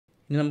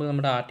ഇനി നമുക്ക്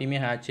നമ്മുടെ ആർട്ടിമിയ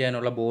ഹാച്ച്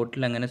ചെയ്യാനുള്ള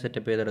ബോട്ടിൽ എങ്ങനെ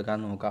സെറ്റപ്പ്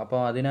ചെയ്തെടുക്കാമെന്ന് നോക്കാം. അപ്പോൾ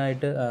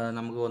അതിനായിട്ട്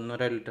നമുക്ക്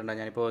 1.5 ലിറ്ററിൻ്റെ,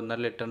 ഞാനിപ്പോൾ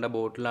 1.5 ലിറ്ററിൻ്റെ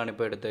ബോട്ടിലാണ്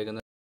ഇപ്പോൾ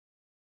എടുത്തേക്കുന്നത്.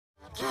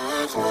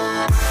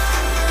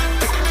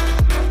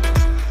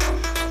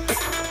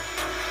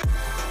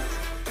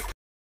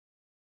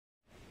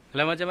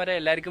 ഹലോ മച്ചന്മാരെ,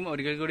 എല്ലാവർക്കും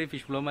ഒരിക്കൽ കൂടി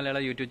ഫിഷ് ഫ്ലോ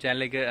മലയാളം യൂട്യൂബ്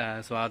ചാനലിലേക്ക്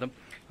സ്വാഗതം.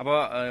 അപ്പോൾ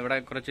ഇവിടെ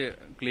കുറച്ച്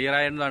ക്ലിയർ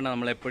ആയതാണ്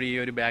നമ്മളെപ്പോഴും ഈ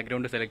ഒരു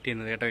ബാക്ക്ഗ്രൗണ്ട് സെലക്ട്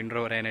ചെയ്യുന്നത് കേട്ടോ,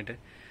 ഇൻട്രോ പറയാനായിട്ട്.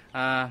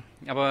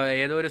 അപ്പോൾ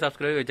ഏതോ ഒരു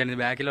സബ്സ്ക്രൈബ് വെച്ചാൽ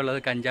ബാക്കിലുള്ളത്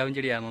കഞ്ചാവും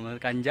ചെടിയാണെന്ന് തോന്നുന്നത്.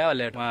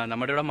 കഞ്ചാവല്ല കേട്ടോ,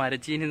 നമ്മുടെ ഇവിടെ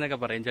മരച്ചീനി എന്നൊക്കെ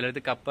പറയും,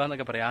 ചിലർക്ക് കപ്പ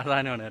എന്നൊക്കെ പറയും, ആ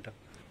സാധനമാണ് കേട്ടോ.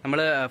 നമ്മൾ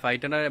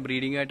ഫൈറ്ററിൻ്റെ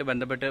ബ്രീഡിങ്ങുമായിട്ട്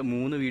ബന്ധപ്പെട്ട്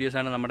 3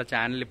 വീഡിയോസാണ് നമ്മുടെ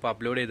ചാനലിൽ ഇപ്പോൾ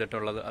അപ്ലോഡ്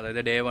ചെയ്തിട്ടുള്ളത്.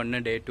 അതായത് Day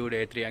 1, Day 2,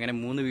 Day 3 അങ്ങനെ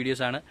 3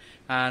 വീഡിയോസാണ്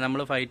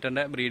നമ്മൾ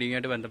ഫൈറ്ററിൻ്റെ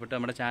ബ്രീഡിങ്ങുമായിട്ട് ബന്ധപ്പെട്ട്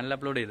നമ്മുടെ ചാനൽ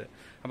അപ്ലോഡ് ചെയ്തത്.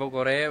 അപ്പോൾ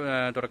കുറേ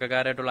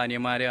തുടക്കക്കാരായിട്ടുള്ള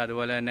അനിയന്മാർ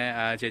അതുപോലെ തന്നെ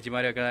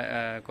ചേച്ചിമാരൊക്കെ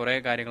കുറേ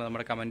കാര്യങ്ങൾ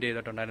നമ്മുടെ കമൻറ്റ്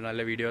ചെയ്തിട്ടുണ്ടായിരുന്നു.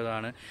 നല്ല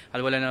വീഡിയോസാണ്.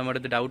 അതുപോലെ തന്നെ നമ്മുടെ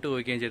അടുത്ത് ഡൗട്ട്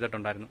ചോദിക്കുകയും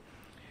ചെയ്തിട്ടുണ്ടായിരുന്നു.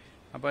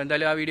 അപ്പോൾ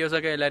എന്തായാലും ആ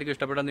വീഡിയോസൊക്കെ എല്ലാവർക്കും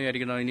ഇഷ്ടപ്പെട്ടെന്ന്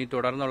വിചാരിക്കുന്നു. ഇനി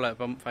തുടർന്നുള്ള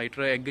ഇപ്പം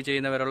ഫൈറ്റർ എഗ്ഗ്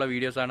ചെയ്യുന്നവരുള്ള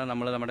വീഡിയോസാണ്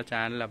നമ്മൾ നമ്മുടെ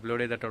ചാനലിൽ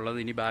അപ്ലോഡ് ചെയ്തിട്ടുള്ളത്.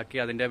 ഇനി ബാക്കി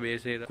അതിൻ്റെ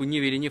ബേസ് ചെയ്ത് കുഞ്ഞ്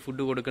വിരിഞ്ഞ്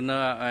ഫുഡ് കൊടുക്കുന്ന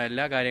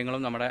എല്ലാ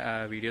കാര്യങ്ങളും നമ്മുടെ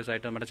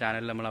വീഡിയോസായിട്ട് നമ്മുടെ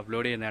ചാനലിൽ നമ്മൾ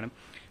അപ്ലോഡ് ചെയ്യുന്നതാണ്.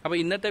 അപ്പോൾ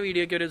ഇന്നത്തെ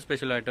വീഡിയോയ്ക്ക് ഒരു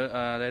സ്പെഷ്യലായിട്ട്,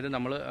 അതായത്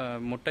നമ്മൾ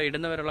മുട്ട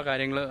ഇടുന്നവരുള്ള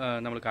കാര്യങ്ങൾ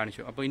നമ്മൾ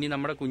കാണിച്ചു. അപ്പോൾ ഇനി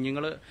നമ്മുടെ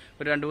കുഞ്ഞുങ്ങൾ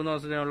ഒരു 2-3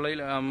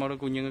 ദിവസത്തിനുള്ളിൽ നമ്മുടെ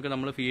കുഞ്ഞുങ്ങൾക്ക്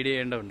നമ്മൾ ഫീഡ്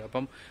ചെയ്യേണ്ടതുണ്ട്.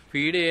 അപ്പം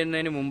ഫീഡ്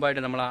ചെയ്യുന്നതിന്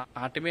മുമ്പായിട്ട് നമ്മൾ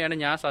ആർട്ടിമിയാണ്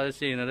ഞാൻ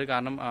സജസ്റ്റ് ചെയ്യുന്നത്.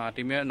 കാരണം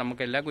ആർട്ടിമിയ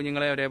നമുക്ക് എല്ലാ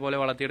കുഞ്ഞുങ്ങളെ ഒരേപോലെ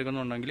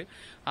വളർത്തിയെടുക്കുന്നുണ്ടെങ്കിൽ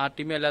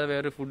ആർട്ടിമിയ അല്ലാതെ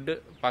വേറൊരു ഫുഡ്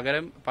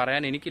പകരം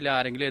പറയാൻ എനിക്കില്ല.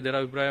 ആരെങ്കിലും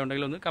എതിരഭിപ്രായം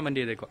ഉണ്ടെങ്കിൽ ഒന്ന് കമൻറ്റ്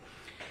ചെയ്തേക്കോ.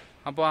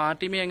 അപ്പോൾ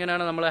ആർട്ടിമിയ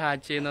എങ്ങനെയാണ് നമ്മൾ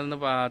ഹാച്ച് ചെയ്യുന്നതെന്ന്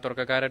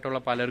തുടക്കക്കാരായിട്ടുള്ള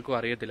പലർക്കും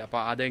അറിയത്തില്ല.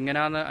 അപ്പോൾ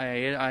അതെങ്ങനെയാണ്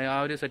ആ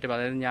ഒരു സെറ്റപ്പ്,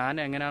 അതായത് ഞാൻ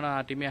എങ്ങനെയാണ്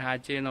ആർട്ടിമിയ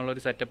ഹാച്ച്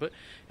ചെയ്യുന്നുള്ളൊരു സെറ്റപ്പ്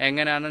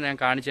എങ്ങനെയാണെന്ന് ഞാൻ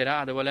കാണിച്ചു തരാം.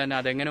 അതുപോലെ തന്നെ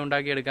അതെങ്ങനെ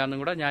ഉണ്ടാക്കിയെടുക്കാമെന്നും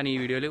കൂടെ ഞാൻ ഈ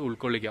വീഡിയോയിൽ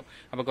ഉൾക്കൊള്ളിക്കാം.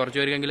 അപ്പോൾ കുറച്ച്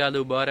പേർക്കെങ്കിലും അത്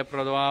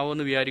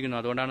ഉപകാരപ്രദമാവുമെന്ന് വിചാരിക്കുന്നു.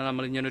 അതുകൊണ്ടാണ്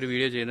നമ്മൾ ഇങ്ങനൊരു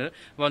വീഡിയോ ചെയ്യുന്നത്.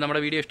 അപ്പോൾ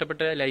നമ്മുടെ വീഡിയോ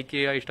ഇഷ്ടപ്പെട്ട് ലൈക്ക്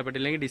ചെയ്യുക,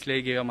 ഇഷ്ടപ്പെട്ടില്ലെങ്കിൽ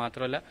ഡിസ്ലൈക്ക് ചെയ്യുക.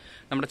 മാത്രമല്ല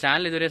നമ്മുടെ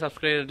ചാനൽ ഇതുവരെ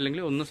സബ്സ്ക്രൈബ്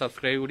ചെയ്തിട്ടില്ലെങ്കിൽ ഒന്ന്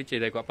സബ്സ്ക്രൈബ് കൂടി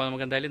ചെയ്തേക്കും. അപ്പോൾ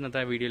നമുക്ക് എന്തായാലും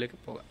ഇന്നത്തെ വീഡിയോയിലേക്ക്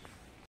പോകാം.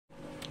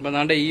 അപ്പോൾ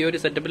നമ്മുടെ ഈ ഒരു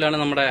സെറ്റപ്പിലാണ്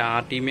നമ്മുടെ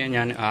ആർട്ടിമിയ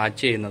ഞാൻ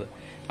ഹാച്ച് ചെയ്യുന്നത്.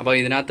 അപ്പോൾ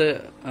ഇതിനകത്ത്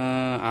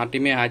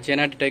ആർട്ടിമിയ ഹാച്ച്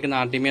ചെയ്യാനായിട്ട് ഇട്ടേക്കുന്ന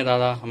ആർട്ടിമിയ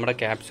നമ്മുടെ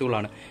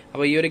ക്യാപ്സ്യൂളാണ്.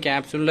 അപ്പോൾ ഈ ഒരു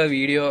ക്യാപ്സ്യൂളിൻ്റെ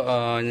വീഡിയോ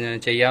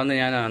ചെയ്യാമെന്ന്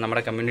ഞാൻ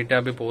നമ്മുടെ കമ്മ്യൂണിറ്റി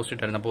ടാബിൽ പോസ്റ്റ്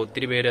ഇട്ടായിരുന്നു. അപ്പോൾ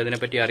ഒത്തിരി പേര്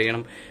അതിനെപ്പറ്റി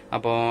അറിയണം,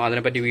 അപ്പോൾ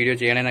അതിനെപ്പറ്റി വീഡിയോ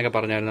ചെയ്യണമെന്നൊക്കെ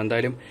പറഞ്ഞായിരുന്നു.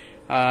 എന്തായാലും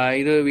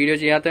ഇത് വീഡിയോ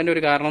ചെയ്യാത്തതിൻ്റെ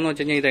ഒരു കാരണം എന്ന്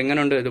വെച്ച് കഴിഞ്ഞാൽ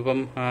ഇതെങ്ങനെയുണ്ട്, ഇതിപ്പം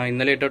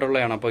ഇന്നലെ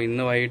ഇട്ടിട്ടുള്ളതാണ്. അപ്പോൾ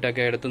ഇന്ന്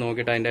വൈകിട്ടൊക്കെ എടുത്ത്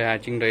നോക്കിയിട്ട് അതിൻ്റെ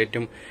ഹാച്ചിങ്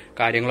റേറ്റും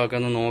കാര്യങ്ങളൊക്കെ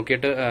ഒന്ന്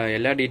നോക്കിയിട്ട്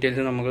എല്ലാ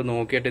ഡീറ്റെയിൽസും നമുക്ക്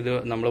നോക്കിയിട്ട് ഇത്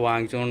നമ്മൾ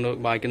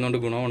വാങ്ങിക്കുന്നതുകൊണ്ട്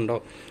ഗുണമുണ്ടോ,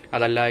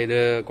 അതല്ല ഇത്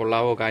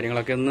കൊള്ളാവോ,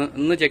 കാര്യങ്ങളൊക്കെ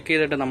ഒന്ന് ചെക്ക്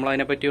ചെയ്തിട്ട് നമ്മൾ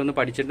അതിനെപ്പറ്റി ഒന്ന്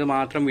പഠിച്ചിട്ട്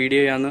മാത്രം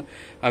വീഡിയോ ചെയ്യാമെന്ന്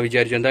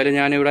വിചാരിച്ചു. എന്തായാലും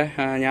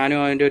ഞാനും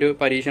അതിൻ്റെ ഒരു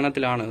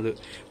പരീക്ഷണത്തിലാണ്. ഇത്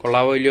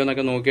കൊള്ളാവോ ഇല്ലയോ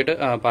എന്നൊക്കെ നോക്കിയിട്ട്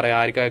പറയാം.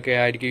 ആർക്കൊക്കെ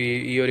ആയിരിക്കും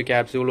ഈ ഒരു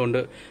ക്യാപ്സ്യൂൾ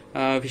കൊണ്ട്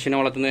ഫിഷിനെ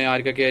വളർത്തുന്ന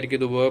ആർക്കൊക്കെ ആയിരിക്കും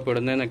ഇത്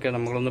ഉപയോഗപ്പെടുന്നതെന്നൊക്കെ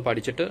നമ്മളൊന്ന്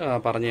പഠിച്ചിട്ട്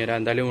പറഞ്ഞു തരാം.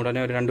 എന്തായാലും ഉടനെ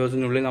ഒരു 2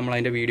 ദിവസത്തിനുള്ളിൽ നമ്മൾ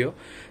അതിൻ്റെ വീഡിയോ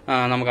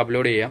നമുക്ക്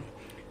അപ്ലോഡ് ചെയ്യാം.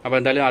 അപ്പോൾ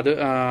എന്തായാലും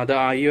അത്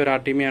ഈ ഒരു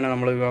ആർട്ടിമിയാണ്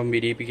നമ്മൾ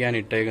വിരിയിപ്പിക്കാൻ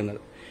ഇട്ടേക്കുന്നത്.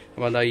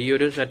 അപ്പോൾ അതാ ഈ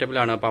ഒരു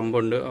സെറ്റപ്പിലാണ്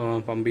പമ്പുണ്ട്.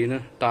 പമ്പിൽ നിന്ന്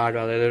താഴെ,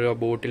 അതായത് ഒരു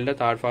ബോട്ടിലിൻ്റെ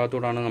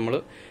താഴ്ഭാഗത്തോടാണ് നമ്മൾ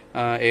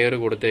എയർ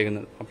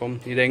കൊടുത്തേക്കുന്നത്. അപ്പം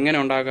ഇതെങ്ങനെ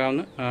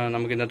ഉണ്ടാക്കാമെന്ന്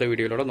നമുക്ക് ഇന്നത്തെ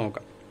വീഡിയോയിലൂടെ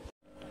നോക്കാം.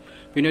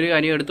 പിന്നെ ഒരു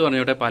കാര്യം എടുത്തു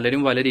പറഞ്ഞോട്ടെ,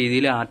 പലരും പല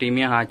രീതിയിൽ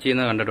ആർട്ടിമിയ ഹാച്ച്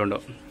ചെയ്യുന്നത് കണ്ടിട്ടുണ്ടോ.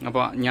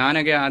 അപ്പോൾ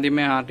ഞാനൊക്കെ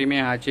ആദ്യമേ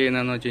ആർട്ടിമിയ ഹാച്ച്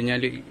ചെയ്യുന്നതെന്ന് വെച്ച്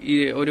കഴിഞ്ഞാൽ ഈ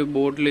ഒരു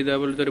ബോട്ടിൽ,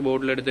 ഇതേപോലത്തെ ഒരു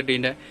ബോട്ടിൽ എടുത്തിട്ട്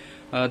ഇതിൻ്റെ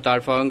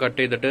താഴ്ഭാഗം കട്ട്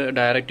ചെയ്തിട്ട്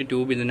ഡയറക്റ്റ്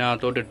ട്യൂബ്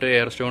ഇതിനകത്തോട്ടിട്ട്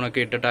എയർ സ്റ്റോണൊക്കെ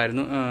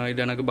ഇട്ടിട്ടായിരുന്നു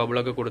ഇതിനൊക്കെ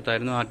ബബിളൊക്കെ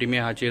കൊടുത്തായിരുന്നു ആർട്ടിമിയ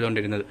ഹാച്ച്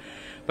ചെയ്തുകൊണ്ടിരുന്നത്.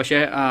 പക്ഷേ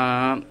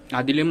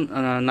അതിലും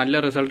നല്ല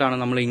റിസൾട്ടാണ്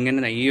നമ്മൾ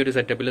ഇങ്ങനെ ഈ ഒരു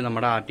സെറ്റപ്പിൽ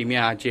നമ്മുടെ ആർട്ടിമിയ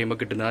ഹാച്ച് ചെയ്യുമ്പോൾ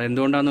കിട്ടുന്നത്.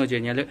 അതെന്തുകൊണ്ടാണെന്ന് വെച്ച്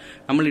കഴിഞ്ഞാൽ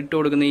നമ്മൾ ഇട്ട്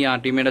കൊടുക്കുന്ന ഈ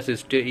ആർട്ടിമിയുടെ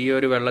സിസ്റ്റ് ഈ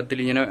ഒരു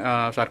വെള്ളത്തിൽ ഇങ്ങനെ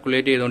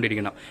സർക്കുലേറ്റ്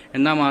ചെയ്തുകൊണ്ടിരിക്കണം.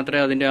 എന്നാൽ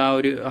മാത്രമേ അതിൻ്റെ ആ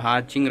ഒരു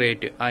ഹാച്ചിങ്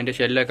റേറ്റ്, അതിൻ്റെ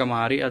ഷെല്ലൊക്കെ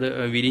മാറി അത്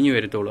വിരിഞ്ഞു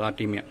വരത്തുള്ളൂ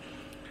ആർട്ടിമിയ.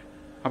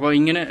 അപ്പോൾ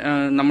ഇങ്ങനെ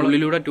നമ്മൾ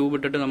ഉള്ളിലൂടെ ട്യൂബ്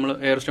ഇട്ടിട്ട് നമ്മൾ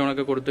എയർ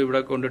സ്റ്റോണൊക്കെ കൊടുത്ത് ഇവിടെ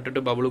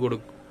കൊണ്ടിട്ടിട്ട് ബബിൾ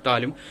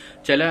കൊടുത്താലും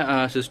ചില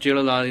സിസ്റ്റുകൾ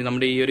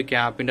നമ്മുടെ ഈ ഒരു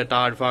ക്യാപ്പിൻ്റെ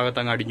താഴ്ഭാഗത്ത്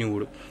അങ്ങ്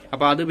അടിഞ്ഞുകൂടും.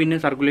 അപ്പോൾ അത് പിന്നെ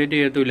സർക്കുലേറ്റ്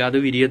ചെയ്യത്തുമില്ല, അത്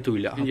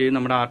വിരിയത്തുമില്ല ചെയ്യും,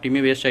 നമ്മുടെ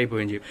ആർട്ടിമിയ വേസ്റ്റ് ആയി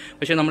പോവുകയും ചെയ്യും.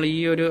 പക്ഷേ നമ്മൾ ഈ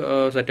ഒരു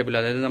സെറ്റപ്പിൽ,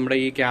 അതായത് നമ്മുടെ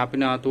ഈ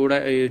ക്യാപ്പിനകത്തൂടെ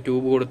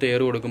ട്യൂബ് കൊടുത്ത്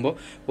എയർ കൊടുക്കുമ്പോൾ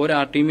ഒരു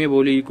ആർട്ടിമിയ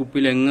പോലും ഈ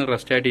കുപ്പിയിൽ എങ്ങും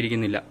റെസ്റ്റ്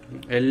ആയിട്ടിരിക്കുന്നില്ല,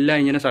 എല്ലാം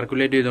ഇങ്ങനെ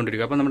സർക്കുലേറ്റ്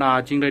ചെയ്തുകൊണ്ടിരിക്കും. അപ്പോൾ നമ്മുടെ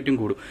ഹാച്ചിങ് റേറ്റും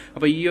കൂടും.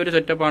 അപ്പോൾ ഈ ഒരു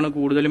സെറ്റപ്പാണ്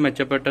കൂടുതലും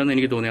മെച്ചപ്പെട്ടതെന്ന്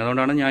എനിക്ക് തോന്നി.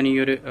 അതുകൊണ്ടാണ് ഞാൻ ഈ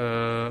ഒരു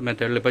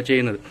മെത്തേഡിൽ ഇപ്പോൾ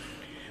ചെയ്യുന്നത്.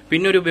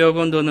 പിന്നെ ഒരു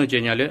ഉപയോഗം എന്താണെന്ന് വെച്ച്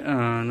കഴിഞ്ഞാൽ,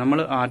 നമ്മൾ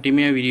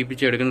ആർട്ടിമിയ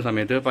വിരിയിപ്പിച്ചെടുക്കുന്ന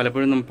സമയത്ത്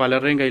പലപ്പോഴും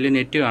പലരുടെയും കയ്യിൽ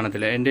നെറ്റ്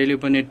കാണത്തില്ല. എൻ്റെ കയ്യിൽ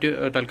ഇപ്പോൾ നെറ്റ്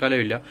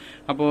തൽക്കാലമില്ല.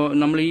 അപ്പോൾ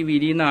നമ്മൾ ഈ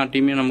വിരിയുന്ന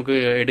ആർട്ടിമിയ നമുക്ക്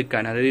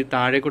എടുക്കാൻ, അതായത്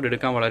താഴേക്കൂടെ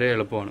എടുക്കാൻ വളരെ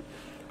എളുപ്പമാണ്.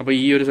 അപ്പോൾ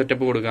ഈ ഒരു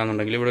സെറ്റപ്പ്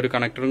കൊടുക്കുകയെന്നുണ്ടെങ്കിൽ ഇവിടെ ഒരു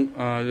കണക്ടറും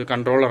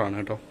കൺട്രോളറാണ്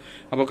കേട്ടോ.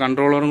 അപ്പോൾ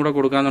കൺട്രോളറും കൂടെ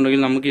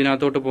കൊടുക്കുകയെന്നുണ്ടെങ്കിൽ നമുക്ക്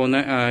ഇതിനകത്തോട്ട് പോകുന്ന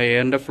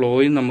എയറിൻ്റെ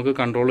ഫ്ലോയും നമുക്ക്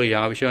കൺട്രോൾ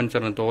ചെയ്യാം.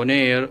 ആവശ്യാനുസരണം തോനെ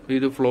എയർ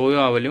ഇത് ഫ്ലോ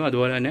ആവലും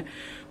അതുപോലെ തന്നെ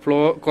ഫ്ലോ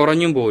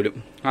കുറഞ്ഞും പോലും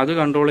അത്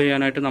കൺട്രോൾ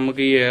ചെയ്യാനായിട്ട്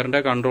നമുക്ക് ഈ എയറിൻ്റെ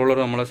കൺട്രോളർ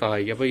നമ്മളെ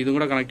സഹായിക്കും. അപ്പോൾ ഇതും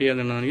കൂടെ കണക്ട്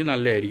ചെയ്യാന്നുണ്ടെങ്കിൽ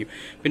നല്ലതായിരിക്കും.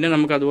 പിന്നെ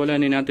നമുക്ക് അതുപോലെ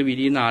തന്നെ ഇതിനകത്ത്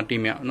വിരിയുന്ന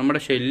ആർട്ടിമിയ, നമ്മുടെ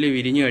ഷെല്ല്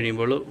വിരിഞ്ഞു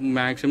കഴിയുമ്പോൾ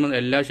മാക്സിമം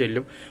എല്ലാ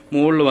ഷെല്ലും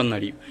മുകളിൽ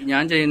വന്നടിയും.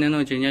 ഞാൻ ചെയ്യുന്നതെന്ന്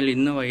വെച്ച് കഴിഞ്ഞാൽ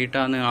ഇന്ന്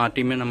വൈകിട്ടാണ്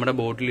ആർട്ടിമിയ നമ്മുടെ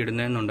ബോട്ടിൽ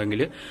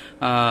ഇടുന്നതെന്നുണ്ടെങ്കിൽ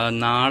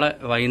നാളെ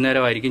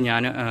വൈകുന്നേരമായിരിക്കും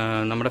ഞാൻ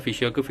നമ്മുടെ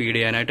ഫിഷൊക്കെ ഫീഡ്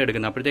ചെയ്യാനായിട്ട്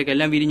എടുക്കുന്നത്. അപ്പോഴത്തേക്ക്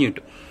എല്ലാം വിരിഞ്ഞു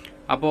കിട്ടും.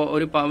 അപ്പോൾ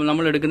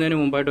നമ്മൾ എടുക്കുന്നതിന്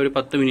മുമ്പായിട്ട് ഒരു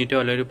 10 മിനിറ്റോ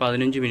അല്ലെങ്കിൽ ഒരു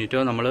 15 മിനിറ്റോ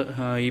നമ്മൾ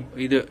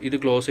ഇത്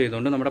ക്ലോസ്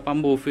ചെയ്തുകൊണ്ട് നമ്മുടെ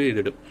പമ്പ് ഓഫ്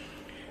ചെയ്തിടും.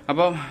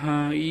 അപ്പോൾ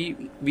ഈ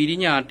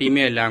വിരിഞ്ഞ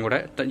ആർട്ടീമിയ എല്ലാം കൂടെ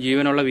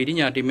ജീവനുള്ള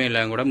വിരിഞ്ഞ ആർട്ടീമിയ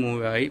എല്ലാം കൂടെ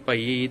മൂവായി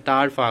പയ്യെ ഈ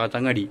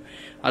താഴ്ഭാഗത്തങ്ങ് അടിയും.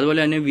 അതുപോലെ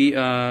തന്നെ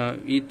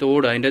ഈ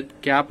തോട് അതിൻ്റെ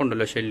ക്യാപ്പ്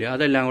ഉണ്ടല്ലോ ഷെല്ല്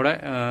അതെല്ലാം കൂടെ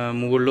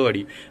മുകളിലും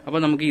അടിയും.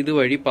 അപ്പോൾ നമുക്ക്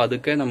ഇതുവഴി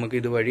പതുക്കെ നമുക്ക്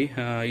ഇതുവഴി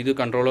ഇത്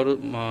കൺട്രോളർ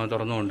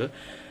തുറന്നുകൊണ്ട്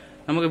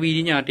നമുക്ക്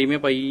വിരിഞ്ഞ ആർട്ടീമിയ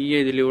പയ്യെ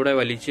ഇതിലൂടെ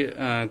വലിച്ച്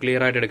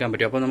ക്ലിയർ ആയിട്ട് എടുക്കാൻ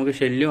പറ്റും. അപ്പോൾ നമുക്ക്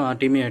ഷെല്ലും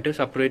ആർട്ടീമിയായിട്ട്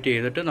സെപ്പറേറ്റ്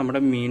ചെയ്തിട്ട് നമ്മുടെ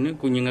മീൻ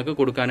കുഞ്ഞുങ്ങൾക്ക്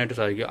കൊടുക്കാനായിട്ട്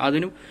സാധിക്കും.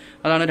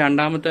 അതാണ്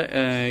രണ്ടാമത്തെ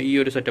ഈ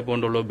ഒരു സെറ്റപ്പ്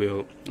കൊണ്ടുള്ള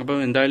ഉപയോഗം. അപ്പോൾ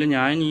എന്തായാലും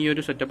ഞാൻ ഈ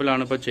ഒരു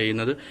സെറ്റപ്പിലാണ് ഇപ്പോൾ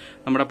ചെയ്യുന്നത്.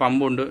 നമ്മുടെ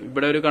പമ്പുണ്ട്,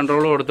 ഇവിടെ ഒരു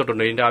കൺട്രോൾ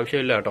കൊടുത്തിട്ടുണ്ട്, ഇതിൻ്റെ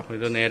ആവശ്യമില്ല കേട്ടോ.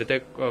 ഇത് നേരത്തെ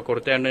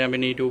കൊടുത്തതുകൊണ്ട് ഞാൻ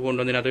പിന്നെ ഈ ട്യൂബ്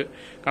കൊണ്ടുവന്നതിനകത്ത്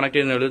കണക്ട്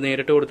ചെയ്യുന്നത്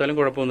നേരിട്ട് കൊടുത്താലും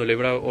കുഴപ്പമൊന്നുമില്ല.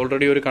 ഇവിടെ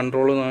ഓൾറെഡി ഒരു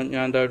കൺട്രോൾ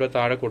ഞാൻ എന്താ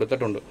താഴെ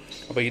കൊടുത്തിട്ടുണ്ട്.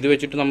 അപ്പോൾ ഇത്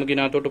വെച്ചിട്ട് നമുക്ക്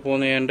ഇതിനകത്തോട്ട്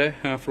പോകുന്നതിൻ്റെ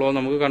ഫ്ലോ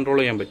നമുക്ക് കൺട്രോൾ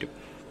ചെയ്യാൻ പറ്റും.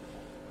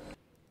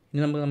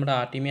 ഇനി നമുക്ക് നമ്മുടെ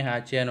ആർട്ടീമിയ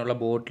ഹാച്ച് ചെയ്യാനുള്ള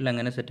ബോട്ടിൽ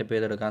എങ്ങനെ സെറ്റപ്പ്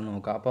ചെയ്തെടുക്കാൻ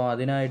നോക്കാം. അപ്പോൾ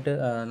അതിനായിട്ട്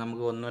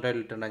നമുക്ക് 1.5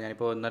 ലിറ്ററിൻ്റെ,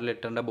 ഞാനിപ്പോൾ 1.5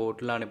 ലിറ്ററിൻ്റെ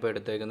ബോട്ടിലാണ് ഇപ്പോൾ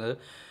എടുത്തേക്കുന്നത്.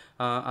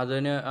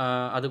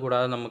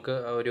 അതുകൂടാതെ നമുക്ക്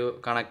ഒരു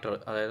കണക്ടർ,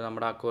 അതായത്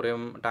നമ്മുടെ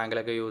അക്വേറിയം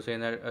ടാങ്കിലൊക്കെ യൂസ്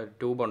ചെയ്യുന്ന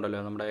ട്യൂബ്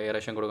ഉണ്ടല്ലോ, നമ്മുടെ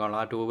എയറേഷൻ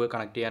കൊടുക്കാനുള്ള ആ ട്യൂബ്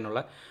കണക്ട്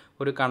ചെയ്യാനുള്ള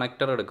ഒരു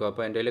കണക്ടർ എടുക്കുക.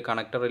 അപ്പോൾ എൻ്റെ കയ്യിൽ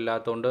കണക്ടർ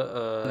ഇല്ലാത്തതുകൊണ്ട്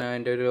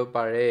എൻ്റെ ഒരു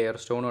പഴയ എയർ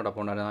സ്റ്റോൺ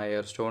കിടപ്പുണ്ടായിരുന്നു. ആ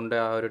എയർ സ്റ്റോണിൻ്റെ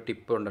ആ ഒരു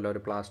ടിപ്പ് ഉണ്ടല്ലോ,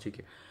 ഒരു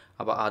പ്ലാസ്റ്റിക്,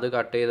 അപ്പോൾ അത്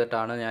കട്ട്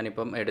ചെയ്തിട്ടാണ്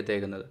ഞാനിപ്പം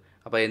എടുത്തേക്കുന്നത്.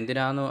 അപ്പോൾ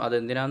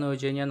അതെന്തിനാന്ന്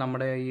വെച്ച് കഴിഞ്ഞാൽ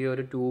നമ്മുടെ ഈ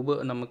ഒരു ട്യൂബ്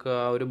നമുക്ക്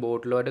ആ ഒരു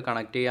ബോട്ടിലുമായിട്ട്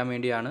കണക്ട് ചെയ്യാൻ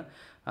വേണ്ടിയാണ്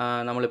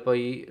നമ്മളിപ്പോൾ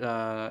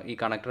ഈ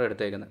കണക്ടർ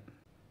എടുത്തേക്കുന്നത്.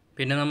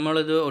 പിന്നെ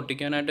നമ്മളിത്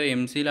ഒട്ടിക്കാനായിട്ട്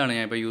MCയിലാണ്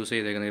ഞാനിപ്പോൾ യൂസ്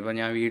ചെയ്തേക്കുന്നത്. ഇപ്പോൾ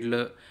ഞാൻ വീട്ടിൽ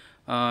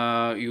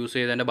യൂസ്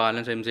ചെയ്തതിൻ്റെ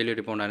ബാലൻസ് MCയിൽ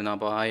ഇരിപ്പുണ്ടായിരുന്നു.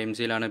 അപ്പോൾ ആ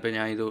MCയിലാണ് ഇപ്പോൾ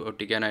ഞാൻ ഇത്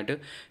ഒട്ടിക്കാനായിട്ട്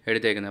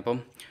എടുത്തേക്കുന്നത്. അപ്പം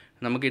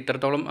നമുക്ക്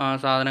ഇത്രത്തോളം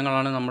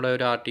സാധനങ്ങളാണ് നമ്മുടെ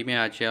ഒരു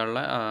ആർട്ടീമിയ ഹാച്ച്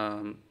ചെയ്യാനുള്ള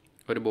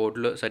ഒരു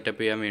ബോട്ടിൽ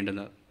സെറ്റപ്പ് ചെയ്യാൻ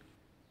വേണ്ടുന്നത്.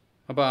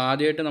 അപ്പോൾ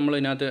ആദ്യമായിട്ട് നമ്മൾ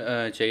ഇതിനകത്ത്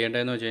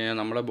ചെയ്യേണ്ടതെന്ന് വെച്ച് കഴിഞ്ഞാൽ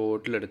നമ്മുടെ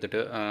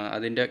ബോട്ടിലെടുത്തിട്ട്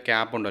അതിൻ്റെ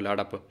ക്യാപ്പ് ഉണ്ടല്ലോ,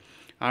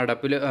 ആ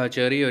അടപ്പിൽ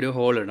ചെറിയൊരു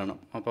ഹോൾ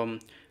ഇടണം. അപ്പം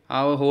ആ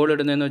ഹോൾ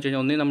ഇടുന്നതെന്ന് വെച്ച്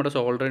കഴിഞ്ഞാൽ ഒന്നീ നമ്മുടെ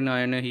സോൾഡറിങ്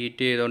അയൺ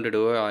ഹീറ്റ് ചെയ്തുകൊണ്ട്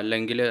ഇടുകയോ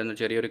അല്ലെങ്കിൽ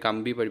ചെറിയൊരു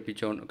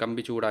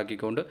കമ്പി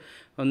ചൂടാക്കിക്കൊണ്ട്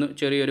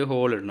ചെറിയൊരു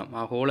ഹോൾ ഇടണം.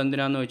 ആ ഹോൾ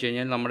എന്തിനാണെന്ന് വെച്ച്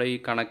കഴിഞ്ഞാൽ നമ്മുടെ ഈ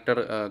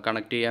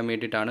കണക്ട് ചെയ്യാൻ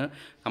വേണ്ടിയിട്ടാണ്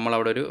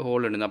നമ്മളവിടെ ഒരു ഹോൾ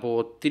ഇടുന്നത്. അപ്പോൾ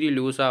ഒത്തിരി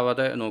ലൂസ്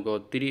ആവാതെ നോക്കുക,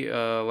 ഒത്തിരി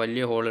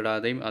വലിയ ഹോൾ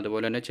ഇടാതെയും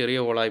അതുപോലെ തന്നെ ചെറിയ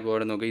ഹോളായി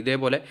പോകാതെ നോക്കുക.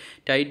 ഇതേപോലെ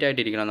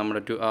ടൈറ്റായിട്ടിരിക്കണം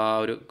നമ്മുടെ ആ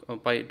ഒരു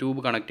ട്യൂബ്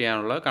കണക്ട്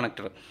ചെയ്യാനുള്ള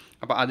കണക്ടർ.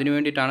 അപ്പോൾ അതിന്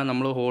വേണ്ടിയിട്ടാണ്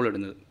നമ്മൾ ഹോൾ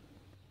ഇടുന്നത്.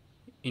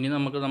 ഇനി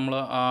നമ്മൾ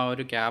ആ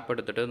ഒരു ക്യാപ്പ്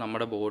എടുത്തിട്ട്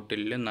നമ്മുടെ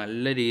ബോട്ടിൽ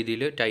നല്ല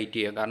രീതിയിൽ ടൈറ്റ്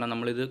ചെയ്യുക. കാരണം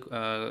നമ്മളിത്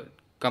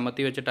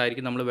കമത്തി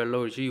വെച്ചിട്ടായിരിക്കും നമ്മൾ വെള്ളം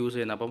ഒഴിച്ച് യൂസ്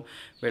ചെയ്യുന്നത്. അപ്പം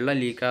വെള്ളം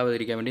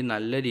ലീക്കാവാതിരിക്കാൻ വേണ്ടി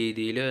നല്ല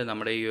രീതിയിൽ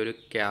നമ്മുടെ ഈ ഒരു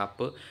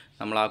ക്യാപ്പ്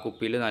നമ്മൾ ആ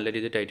കുപ്പിയിൽ നല്ല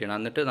രീതിയിൽ ടൈറ്റ് ചെയ്യണം.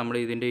 എന്നിട്ട് നമ്മൾ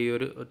ഇതിൻ്റെ ഈ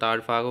ഒരു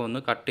താഴ്ഭാഗം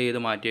ഒന്ന് കട്ട്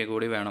ചെയ്ത് മാറ്റിയ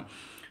കൂടി വേണം.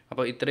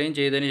 അപ്പോൾ ഇത്രയും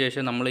ചെയ്തതിന്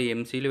ശേഷം നമ്മൾ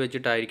MCയിൽ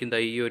വെച്ചിട്ടായിരിക്കും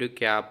ഈ ഒരു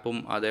ക്യാപ്പും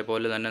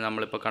അതേപോലെ തന്നെ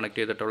നമ്മളിപ്പോൾ കണക്ട്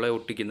ചെയ്തിട്ടുള്ള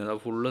ഒട്ടിക്കുന്നത്. അത്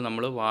ഫുള്ള്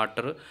നമ്മൾ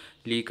വാട്ടർ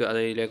ലീക്ക്, അത്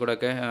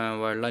ഇതിലേക്കൂടെയൊക്കെ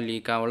വെള്ളം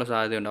ലീക്കാവാനുള്ള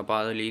സാധ്യതയുണ്ട്. അപ്പോൾ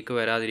അത് ലീക്ക്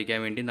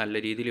വരാതിരിക്കാൻ വേണ്ടി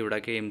നല്ല രീതിയിൽ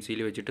ഇവിടെയൊക്കെ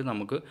MCയിൽ വെച്ചിട്ട്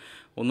നമുക്ക്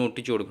ഒന്ന്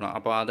ഒട്ടിച്ചു കൊടുക്കണം.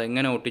 അപ്പോൾ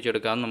അതെങ്ങനെ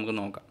ഒട്ടിച്ചെടുക്കാമെന്ന് നമുക്ക്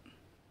നോക്കാം.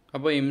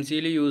 അപ്പോൾ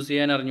MCയിൽ യൂസ്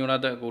ചെയ്യാൻ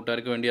അറിഞ്ഞുകൂടാത്ത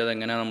കൂട്ടുകാർക്ക് വേണ്ടി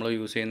അതെങ്ങനെയാണ് നമ്മൾ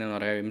യൂസ് ചെയ്യുന്നതെന്ന്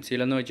പറയാം.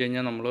 MCയിലെന്ന് വെച്ച്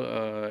കഴിഞ്ഞാൽ നമ്മൾ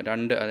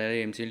അതായത്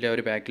MCയിലെ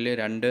ഒരു പാക്കിൽ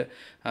 2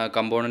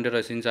 കമ്പോണൻറ്റ്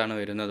റെസിൻസാണ്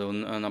വരുന്നത്.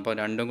 അപ്പോൾ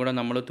രണ്ടും കൂടെ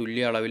നമ്മൾ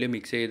തുല്യ അളവിൽ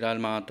മിക്സ് ചെയ്താൽ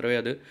മാത്രമേ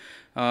അത്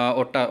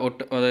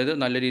അതായത്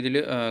നല്ല രീതിയിൽ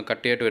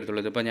കട്ടിയായിട്ട്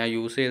വരത്തുള്ളൂ. ഇതിപ്പോൾ ഞാൻ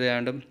യൂസ്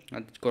ചെയ്താണ്ടും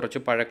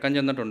കുറച്ച് പഴക്കം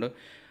ചെന്നിട്ടുണ്ട്.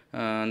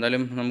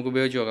 എന്തായാലും നമുക്ക്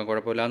ഉപയോഗിച്ച് നോക്കാം,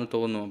 കുഴപ്പമില്ലാന്ന്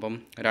തോന്നുന്നു. അപ്പം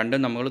രണ്ടും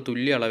നമ്മൾ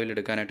തുല്യ അളവിൽ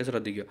എടുക്കാനായിട്ട്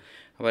ശ്രദ്ധിക്കുക.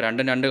 അപ്പോൾ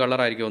രണ്ടും 2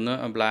 കളറായിരിക്കും, ഒന്ന്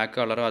ബ്ലാക്ക്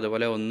കളറും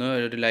അതുപോലെ ഒന്ന്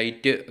ഒരു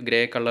ലൈറ്റ്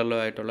ഗ്രേ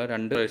കളറിലുമായിട്ടുള്ള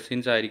 2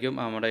 റെസിൻസ് ആയിരിക്കും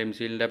നമ്മുടെ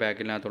MCയിലെ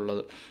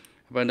പാക്കിനകത്തുള്ളത്.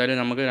 അപ്പോൾ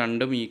എന്തായാലും നമുക്ക്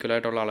രണ്ടും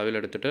ഈക്വലായിട്ടുള്ള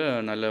അളവിലെടുത്തിട്ട്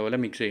നല്ലപോലെ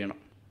മിക്സ് ചെയ്യണം.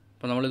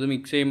 അപ്പോൾ നമ്മളിത്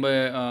മിക്സ് ചെയ്യുമ്പോൾ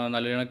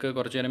നല്ല കണക്ക്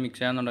കുറച്ച് നേരം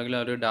മിക്സ് ചെയ്യാന്നുണ്ടെങ്കിൽ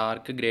ഒരു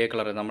ഡാർക്ക് ഗ്രേ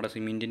കളർ, നമ്മുടെ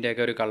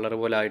സിമെൻറ്റിൻ്റെയൊക്കെ ഒരു കളർ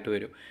പോലെ ആയിട്ട്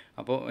വരും.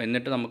 അപ്പോൾ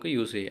എന്നിട്ട് നമുക്ക്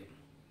യൂസ് ചെയ്യാം.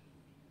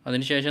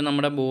 അതിനുശേഷം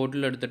നമ്മുടെ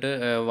ബോട്ടിലെടുത്തിട്ട്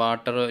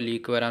വാട്ടർ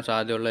ലീക്ക് വരാൻ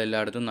സാധ്യതയുള്ള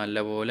എല്ലായിടത്തും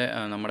നല്ലപോലെ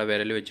നമ്മുടെ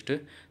വിരൽ വെച്ചിട്ട്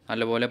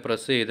നല്ലപോലെ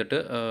പ്രസ് ചെയ്തിട്ട്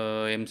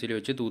MCയിൽ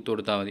വെച്ച് തൂത്ത്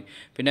കൊടുത്താൽ മതി.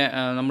 പിന്നെ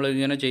നമ്മൾ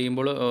ഇങ്ങനെ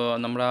ചെയ്യുമ്പോൾ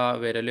നമ്മുടെ ആ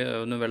വിരൽ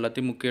ഒന്ന്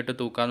വെള്ളത്തിൽ മുക്കിയിട്ട്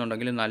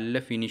തൂക്കാന്നുണ്ടെങ്കിൽ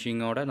നല്ല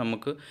ഫിനിഷിങ്ങോടെ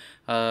നമുക്ക്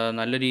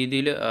നല്ല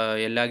രീതിയിൽ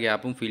എല്ലാ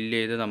ഗ്യാപ്പും ഫില്ല്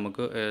ചെയ്ത്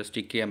നമുക്ക്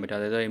സ്റ്റിക്ക് ചെയ്യാൻ പറ്റും,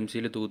 അതായത്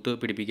MCയിൽ തൂത്ത്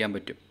പിടിപ്പിക്കാൻ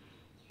പറ്റും.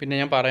 പിന്നെ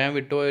ഞാൻ പറയാൻ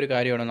വിട്ടുപോയ ഒരു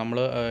കാര്യമാണ്, നമ്മൾ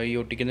ഈ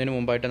ഒട്ടിക്കുന്നതിന്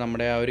മുമ്പായിട്ട്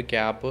നമ്മുടെ ആ ഒരു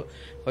ക്യാപ്പ്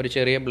ഒരു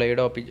ചെറിയ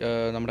ബ്ലേഡ്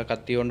നമ്മുടെ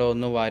കത്തി കൊണ്ടോ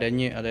ഒന്ന്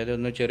വരഞ്ഞ്, അതായത്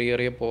ഒന്ന്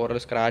ചെറിയ പോറൽ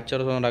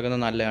സ്ക്രാച്ചേഴ്സ്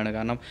ഉണ്ടാക്കുന്നത് നല്ലതാണ്.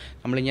 കാരണം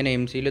നമ്മളിങ്ങനെ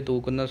MCയിൽ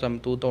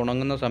തൂത്ത്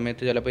ഉണങ്ങുന്ന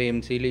സമയത്ത് ചിലപ്പോൾ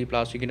MCയിൽ ഈ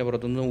പ്ലാസ്റ്റിക്കിൻ്റെ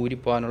പുറത്തുനിന്ന്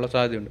ഊരിപ്പോകാനുള്ള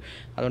സാധ്യതയുണ്ട്.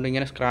 അതുകൊണ്ട്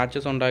ഇങ്ങനെ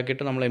സ്ക്രാച്ചസ്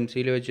ഉണ്ടാക്കിയിട്ട് നമ്മൾ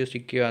MCയിൽ വെച്ച്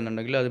സ്റ്റിക്ക്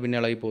ചെയ്യുകയാണെന്നുണ്ടെങ്കിൽ അത് പിന്നെ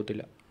ഇളകി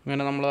പോകത്തില്ല.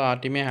 അങ്ങനെ നമ്മൾ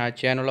ആർട്ടിമിയ ഹാച്ച്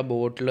ചെയ്യാനുള്ള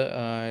ബോട്ടിൽ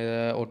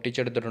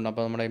ഒട്ടിച്ചെടുത്തിട്ടുണ്ട്.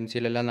 അപ്പോൾ നമ്മുടെ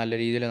MCയിലെല്ലാം നല്ല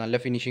രീതിയിൽ നല്ല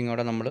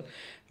ഫിനിഷിങ്ങോടെ നമ്മൾ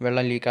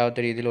വെള്ളം ലീക്കാവാത്ത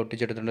രീതിയിൽ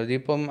ഒട്ടിച്ചെടുത്തിട്ടുണ്ട്.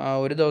 ഇതിപ്പം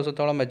ഒരു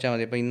ദിവസത്തോളം വെച്ചാൽ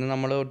മതി. അപ്പോൾ ഇന്ന്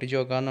നമ്മൾ ഒട്ടിച്ച്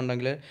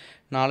വെക്കാമെന്നുണ്ടെങ്കിൽ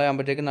നാളെ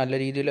ആകുമ്പോഴത്തേക്ക് നല്ല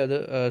രീതിയിൽ അത്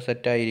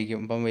സെറ്റായിരിക്കും.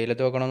 ഇപ്പം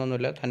വെയിലത്ത്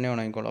വെക്കണമെന്നൊന്നുമില്ല, തന്നെ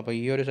ഉണങ്ങിക്കോളും. അപ്പോൾ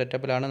ഈ ഒരു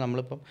സെറ്റപ്പിലാണ്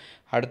നമ്മളിപ്പം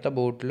അടുത്ത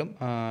ബോട്ടിലും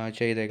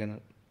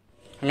ചെയ്തേക്കുന്നത്.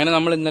 അങ്ങനെ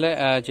നമ്മൾ ഇന്നലെ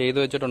ചെയ്തു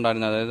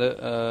വെച്ചിട്ടുണ്ടായിരുന്നു, അതായത്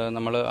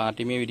നമ്മൾ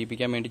ആർട്ടിമിയ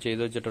വിരിപ്പിക്കാൻ വേണ്ടി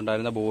ചെയ്തു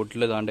വെച്ചിട്ടുണ്ടായിരുന്ന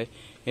ബോട്ടിൽ താണ്ട്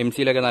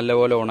MCയിലൊക്കെ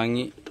നല്ലപോലെ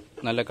ഉണങ്ങി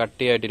നല്ല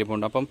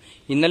കട്ടിയായിട്ടിരിപ്പുണ്ട്. അപ്പം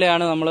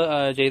ഇന്നലെയാണ് നമ്മൾ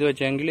ചെയ്തു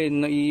വെച്ചെങ്കിൽ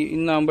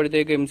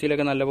ഇന്നാകുമ്പോഴത്തേക്ക്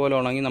MCയിലൊക്കെ നല്ലപോലെ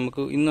ഉണങ്ങി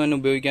നമുക്ക് ഇന്ന് തന്നെ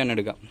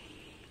ഉപയോഗിക്കാനെടുക്കാം.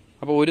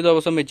 അപ്പോൾ ഒരു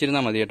ദിവസം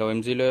വെച്ചിരുന്നാൽ മതി കേട്ടോ.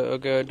 MCയിൽ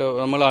ഒക്കെ ആയിട്ട്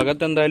നമ്മൾ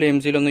അകത്ത് എന്തായാലും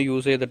MCയിലൊന്നും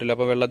യൂസ് ചെയ്തിട്ടില്ല,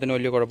 അപ്പോൾ വെള്ളത്തിന്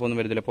വലിയ കുഴപ്പമൊന്നും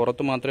വരത്തില്ല.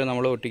 പുറത്ത് മാത്രമേ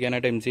നമ്മൾ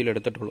ഒട്ടിക്കാനായിട്ട് MCയിൽ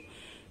എടുത്തിട്ടുള്ളൂ.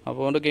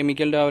 അപ്പോൾ അതുകൊണ്ട്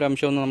കെമിക്കലിൻ്റെ ആ ഒരു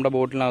അംശമൊന്നും നമ്മുടെ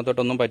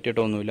ബോട്ടിലിനകത്തോട്ടൊന്നും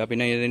പറ്റിയിട്ടൊന്നുമില്ല.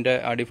 പിന്നെ ഇതിൻ്റെ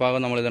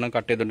അടിഭാഗം നമ്മൾ ഇതിനെ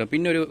കട്ട് ചെയ്തിട്ടുണ്ട്.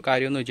 പിന്നെ ഒരു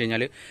കാര്യം എന്ന് വെച്ച്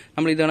കഴിഞ്ഞാൽ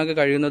നമ്മൾ ഇതിനൊക്കെ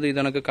കഴിയുന്നത്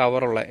ഇതിനൊക്കെ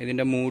കവറുള്ള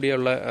ഇതിൻ്റെ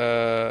മൂടിയുള്ള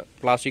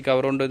പ്ലാസ്റ്റിക്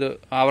കവർ കൊണ്ട് ഇത്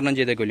ആവരണം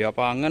ചെയ്തേക്കില്ലയോ.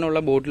 അപ്പോൾ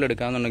അങ്ങനെയുള്ള ബോട്ടിൽ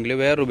എടുക്കുകയെന്നുണ്ടെങ്കിൽ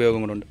വേറൊരു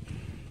ഉപയോഗം കൂടെ ഉണ്ട്.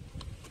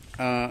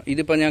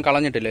 ഇതിപ്പോൾ ഞാൻ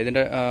കളഞ്ഞിട്ടില്ല,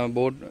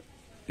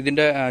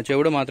 ഇതിൻ്റെ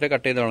ചുവട് മാത്രമേ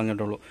കട്ട് ചെയ്ത്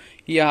കളഞ്ഞിട്ടുള്ളൂ.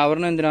 ഈ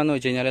ആവരണം എന്തിനാണെന്ന്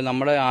വെച്ച് കഴിഞ്ഞാൽ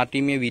നമ്മുടെ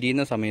ആർട്ടീമിയ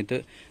വിരിയുന്ന സമയത്ത്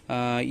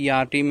ഈ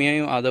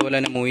ആർട്ടീമിയയും അതുപോലെ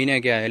തന്നെ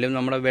മൊയിനൊക്കെ ആയാലും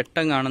നമ്മുടെ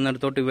വെട്ടം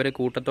കാണുന്നിടത്തോട്ട് ഇവരെ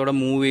കൂട്ടത്തോടെ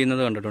മൂവ്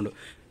ചെയ്യുന്നത് കണ്ടിട്ടുണ്ട്.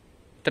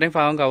 ഇത്രയും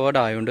ഭാഗം കവേർഡ്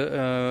ആയതുകൊണ്ട്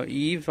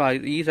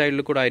ഈ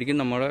സൈഡിൽ കൂടെ ആയിരിക്കും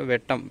നമ്മുടെ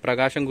വെട്ടം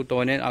പ്രകാശം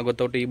തോനെ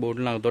അകത്തോട്ട് ഈ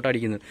ബോട്ടിലിനകത്തോട്ട്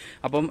അടിക്കുന്നത്.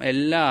 അപ്പം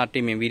എല്ലാ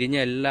ആർട്ടീമിയും വിരിഞ്ഞ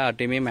എല്ലാ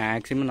ആർട്ടീമിയും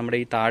മാക്സിമം നമ്മുടെ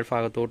ഈ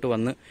താഴ്ഭാഗത്തോട്ട്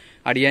വന്ന്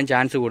അടിയാൻ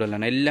ചാൻസ്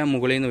കൂടുതലാണ്. എല്ലാം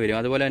മുകളിൽ നിന്ന് വരും.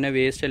 അതുപോലെ തന്നെ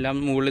വേസ്റ്റ് എല്ലാം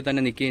മുകളിൽ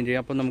തന്നെ നിൽക്കുകയും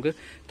ചെയ്യും. അപ്പം നമുക്ക്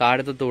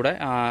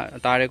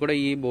താഴെ കൂടെ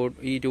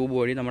ഈ ട്യൂബ്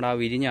വഴി നമ്മുടെ ആ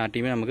വിരിഞ്ഞ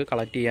ആർട്ടീമിയെ നമുക്ക്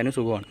കളക്ട് ചെയ്യാനും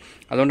സുഖമാണ്.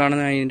 അതുകൊണ്ടാണ്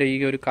ഞാൻ ഇതിൻ്റെ ഈ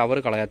ഒരു കവർ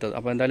കളയാത്തത്.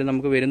 അപ്പോൾ എന്തായാലും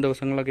നമുക്ക് വരും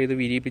ദിവസങ്ങളിലൊക്കെ ഇത്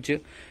വിരിയിപ്പിച്ച്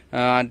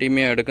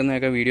ആർട്ടീമിയ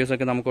എടുക്കുന്നതൊക്കെ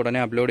വീഡിയോസൊക്കെ നമുക്ക്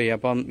ഉടനെ അപ്ലോഡ് ചെയ്യാം.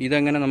 അപ്പം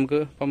ഇതെങ്ങനെ നമുക്ക്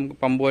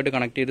പമ്പുമായിട്ട്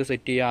കണക്ട് ചെയ്ത്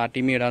സെറ്റ് ചെയ്യുക,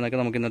 ആർട്ടീമിയ ഇടാന്നൊക്കെ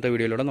നമുക്ക് ഇന്നത്തെ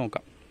വീഡിയോയിലൂടെ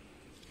നോക്കാം.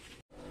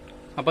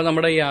 അപ്പോൾ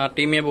നമ്മുടെ ഈ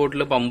ആർട്ടീമിയ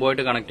ബോട്ടിൽ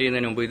പമ്പുമായിട്ട് കണക്ട്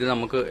ചെയ്യുന്നതിന് മുമ്പ് ഇത്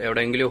നമുക്ക്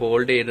എവിടെയെങ്കിലും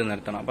ഹോൾഡ് ചെയ്ത്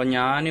നിർത്തണം. അപ്പം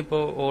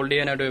ഞാനിപ്പോൾ ഹോൾഡ്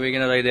ചെയ്യാനായിട്ട്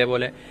ഉപയോഗിക്കുന്നത്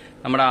ഇതേപോലെ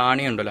നമ്മുടെ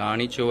ആണി ഉണ്ടല്ലോ,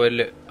 ആണി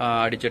ചുവരിൽ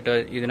അടിച്ചിട്ട്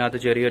ഇതിനകത്ത്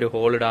ചെറിയൊരു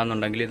ഹോൾ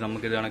ഇടാന്നുണ്ടെങ്കിൽ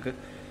നമുക്കിത് കണക്ക്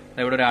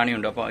ഇവിടെ ഒരു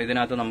ആണിയുണ്ട്. അപ്പോൾ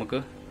ഇതിനകത്ത് നമുക്ക്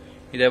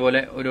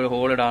ഇതേപോലെ ഒരു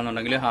ഹോൾ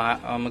ഇടാന്നുണ്ടെങ്കിൽ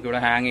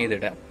നമുക്കിവിടെ ഹാങ്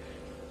ചെയ്തിടാം.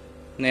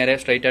 നേരെ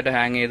സ്ട്രെയിറ്റ് ആയിട്ട്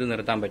ഹാങ് ചെയ്ത്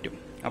നിർത്താൻ പറ്റും.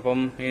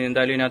 അപ്പം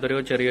എന്തായാലും ഇതിനകത്തൊരു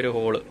ചെറിയൊരു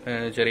ഹോള്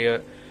ചെറിയ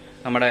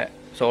നമ്മുടെ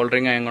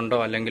സോൾഡറിങ് അയം കൊണ്ടോ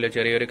അല്ലെങ്കിൽ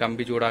ചെറിയൊരു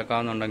കമ്പി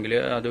ചൂടാക്കാമെന്നുണ്ടെങ്കിൽ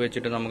അത്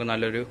വെച്ചിട്ട് നമുക്ക്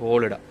നല്ലൊരു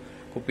ഹോൾ ഇടാം.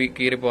 കുപ്പി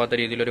കീറി പോകാത്ത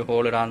രീതിയിലൊരു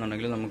ഹോൾ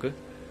ഇടാമെന്നുണ്ടെങ്കിൽ നമുക്ക്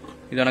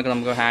ഇതണക്ക്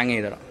നമുക്ക് ഹാങ്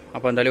ചെയ്തിടാം.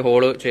 അപ്പോൾ എന്തായാലും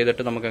ഹോൾ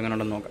ചെയ്തിട്ട് നമുക്ക് എങ്ങനെ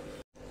ഉണ്ടെന്ന് നോക്കാം.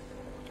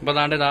 അപ്പോൾ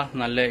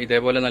അതാണ്ട്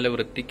ഇതേപോലെ നല്ല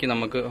വൃത്തിക്ക്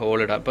നമുക്ക് ഹോൾ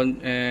ഇടാം. അപ്പം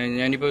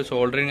ഞാനിപ്പോൾ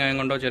സോൾഡറിങ് അയം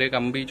കൊണ്ടോ ചെറിയ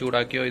കമ്പി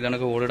ചൂടാക്കിയോ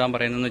ഇതണക്ക് ഹോൾ ഇടാൻ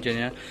പറയുന്നതെന്ന് വെച്ച്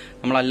കഴിഞ്ഞാൽ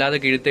നമ്മളല്ലാതെ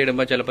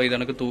കിഴുത്തിടുമ്പോൾ ചിലപ്പോൾ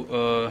ഇതണക്ക്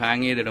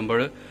ഹാങ്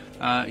ചെയ്തിടുമ്പോൾ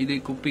ഇത്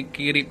കുപ്പി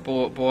കീറി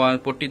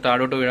പൊട്ടി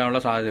താഴോട്ട് വീഴാനുള്ള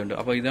സാധ്യതയുണ്ട്.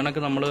 അപ്പോൾ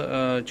ഇതണക്ക് നമ്മൾ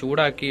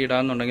ചൂടാക്കി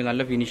ഇടാന്നുണ്ടെങ്കിൽ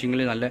നല്ല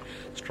ഫിനിഷിങ്ങിൽ നല്ല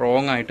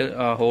സ്ട്രോങ് ആയിട്ട്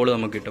ഹോള്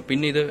നമുക്ക് കിട്ടും.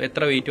 പിന്നെ ഇത്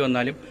എത്ര വെയിറ്റ്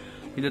വന്നാലും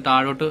ഇത്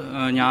താഴോട്ട്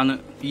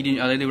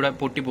അതായത് ഇവിടെ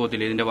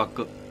പൊട്ടിപ്പോകത്തില്ല, ഇതിൻ്റെ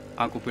വക്ക്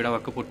ആ കുപ്പിയുടെ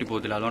വക്ക്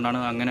പൊട്ടിപ്പോകത്തില്ല.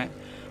 അതുകൊണ്ടാണ് അങ്ങനെ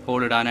ഹോൾ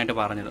ഇടാനായിട്ട്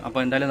പറഞ്ഞത്. അപ്പോൾ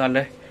എന്തായാലും നല്ല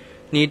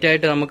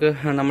നീറ്റായിട്ട് നമുക്ക്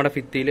നമ്മുടെ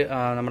ഭിത്തിയിൽ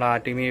നമ്മുടെ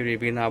ആർട്ടീമിയ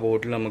വിരിപ്പിക്കുന്ന ആ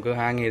ബോട്ടിൽ നമുക്ക്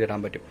ഹാങ് ചെയ്തിടാൻ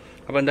പറ്റും.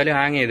 അപ്പോൾ എന്തായാലും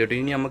ഹാങ് ചെയ്തിട്ട്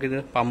ഇനി നമുക്കിത്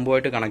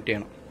പമ്പുമായിട്ട് കണക്ട്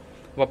ചെയ്യണം.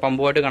 അപ്പോൾ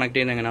പമ്പുമായിട്ട് കണക്ട്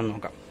ചെയ്യുന്നത് എങ്ങനെയാണെന്ന്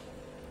നോക്കാം.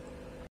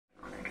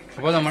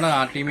 അപ്പോൾ നമ്മുടെ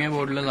ആർട്ടീമിയ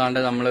ബോട്ടിൽ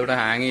നമ്മളിവിടെ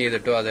ഹാങ്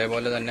ചെയ്തിട്ടു.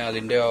 അതേപോലെ തന്നെ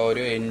അതിൻ്റെ ആ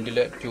ഒരു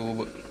എൻഡിലെ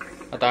ട്യൂബ്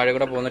താഴെ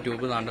കൂടെ പോകുന്ന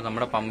ട്യൂബ്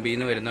നമ്മുടെ പമ്പിൽ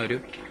നിന്ന് വരുന്ന ഒരു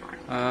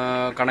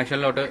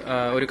കണക്ഷനിലോട്ട്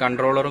ഒരു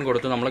കൺട്രോളറും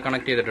കൊടുത്ത് നമ്മൾ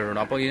കണക്ട്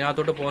ചെയ്തിട്ടുണ്ട്. അപ്പോൾ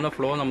ഇതിനകത്തോട്ട് പോകുന്ന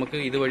ഫ്ലോ നമുക്ക്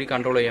ഇതുവഴി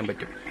കൺട്രോൾ ചെയ്യാൻ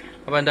പറ്റും.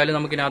 അപ്പോൾ എന്തായാലും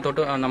നമുക്ക്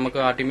ഇതിനകത്തോട്ട് നമുക്ക്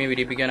ആർട്ടീമിയ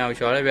വിരിപ്പിക്കാൻ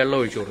ആവശ്യമായ വെള്ളം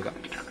ഒഴിച്ചു കൊടുക്കാം.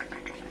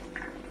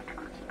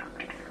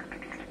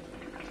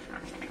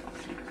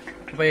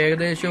 അപ്പോൾ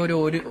ഏകദേശം ഒരു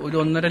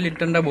 1.5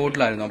 ലിറ്ററിൻ്റെ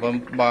ബോട്ടിലായിരുന്നു. അപ്പം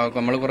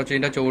നമ്മൾ കുറച്ച്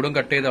ഇതിൻ്റെ ചൂടും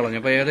കട്ട് ചെയ്ത് കളഞ്ഞു.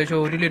 അപ്പോൾ ഏകദേശം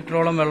 1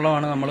 ലിറ്ററോളം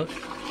വെള്ളമാണ് നമ്മൾ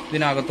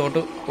ഇതിനകത്തോട്ട്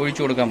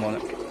ഒഴിച്ചു കൊടുക്കാൻ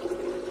പോകുന്നത്.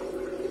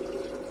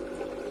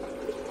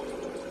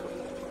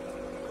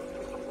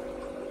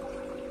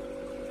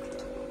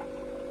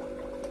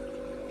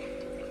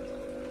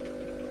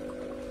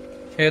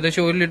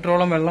 ഏകദേശം 1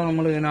 ലിറ്ററോളം വെള്ളം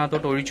നമ്മൾ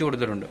ഇതിനകത്തോട്ട് ഒഴിച്ചു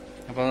കൊടുത്തിട്ടുണ്ട്.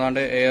 അപ്പോൾ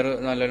അതുകൊണ്ട് എയർ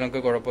നല്ലതിനൊക്കെ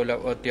കുഴപ്പമില്ല,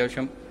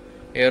 അത്യാവശ്യം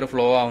എയർ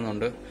ഫ്ലോ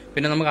ആവുന്നുണ്ട്.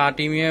 പിന്നെ നമുക്ക്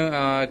ആർട്ടീമിയ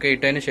ഒക്കെ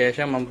ഇട്ടതിന്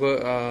ശേഷം നമുക്ക്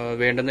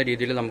വേണ്ടുന്ന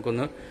രീതിയിൽ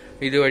നമുക്കൊന്ന്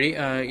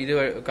ഇത്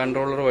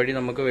കൺട്രോളർ വഴി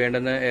നമുക്ക്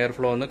വേണ്ടുന്ന എയർ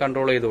ഫ്ലോ ഒന്ന്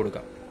കൺട്രോൾ ചെയ്ത്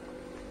കൊടുക്കാം.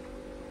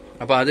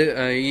 അപ്പോൾ അത്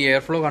ഈ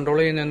എയർ ഫ്ലോ കൺട്രോൾ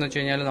ചെയ്യുന്നതെന്ന് വെച്ച്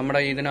കഴിഞ്ഞാൽ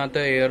നമ്മുടെ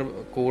ഇതിനകത്ത് എയർ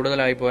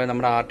കൂടുതലായി പോയാൽ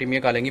നമ്മുടെ ആർട്ടീമിയ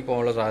കലങ്ങി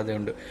പോകാനുള്ള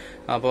സാധ്യതയുണ്ട്.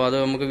 അപ്പോൾ അത്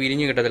നമുക്ക്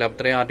വിരിഞ്ഞ് കിട്ടത്തില്ല,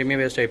 അത്രയും ആർട്ടീമിയ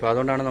വേസ്റ്റ് ആയിപ്പോൾ.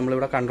 അതുകൊണ്ടാണ്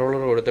നമ്മളിവിടെ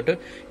കൺട്രോളർ കൊടുത്തിട്ട്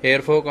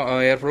എയർ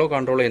ഫ്ലോ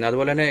കൺട്രോൾ ചെയ്യുന്നത്.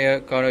 അതുപോലെ തന്നെ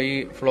ഈ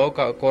ഫ്ലോ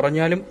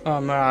കുറഞ്ഞാലും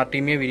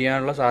ആർട്ടീമിയ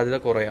വിരിയാനുള്ള സാധ്യത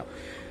കുറയാം.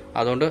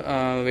 അതുകൊണ്ട്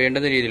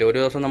വേണ്ടുന്ന രീതിയിൽ ഒരു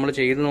ദിവസം നമ്മൾ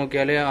ചെയ്ത്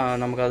നോക്കിയാലേ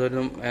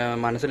നമുക്കതൊരു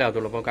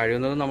മനസ്സിലാകത്തുള്ളൂ. അപ്പോൾ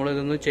കഴിയുന്നതും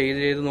നമ്മളിതൊന്ന്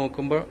ചെയ്ത്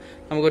നോക്കുമ്പോൾ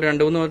നമുക്കൊരു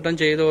 2-3 വട്ടം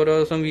ചെയ്ത് ഓരോ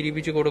ദിവസം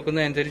വിരിപ്പിച്ച്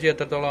കൊടുക്കുന്നതനുസരിച്ച്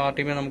എത്രത്തോളം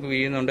ആർട്ടീമിയ നമുക്ക്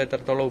വിരിയുന്നുണ്ട്,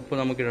 എത്രത്തോളം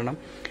ഉപ്പ് നമുക്ക് ഇടണം,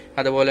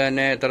 അതുപോലെ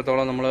തന്നെ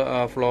എത്രത്തോളം നമ്മൾ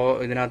ഫ്ലോ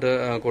ഇതിനകത്ത്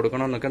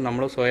കൊടുക്കണം എന്നൊക്കെ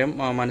നമ്മൾ സ്വയം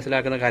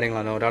മനസ്സിലാക്കുന്ന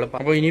കാര്യങ്ങളാണ് ഒരാൾ.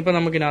 അപ്പോൾ ഇനിയിപ്പോൾ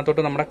നമുക്ക്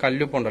ഇതിനകത്തോട്ട് നമ്മുടെ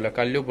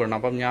കല്ലുപ്പ് ഇടണം.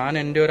 അപ്പം ഞാൻ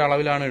എൻ്റെ ഒരു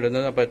അളവിലാണ്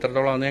ഇടുന്നത്. അപ്പോൾ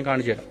എത്രത്തോളം ആണെന്ന് ഞാൻ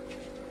കാണിച്ചു തരാം.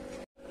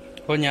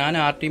 അപ്പോൾ ഞാൻ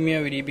ആർട്ടീമിയ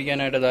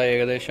വിരിയിപ്പിക്കാനായിട്ട്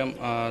ഏകദേശം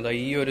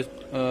ഈ ഒരു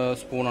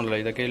സ്പൂണുണ്ടല്ലോ,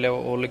 ഇതൊക്കെ ഇല്ല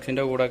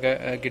ഹോർലിക്സിൻ്റെ കൂടെയൊക്കെ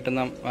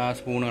കിട്ടുന്ന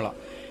സ്പൂണുകളാണ്.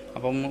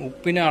 അപ്പം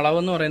ഉപ്പിന്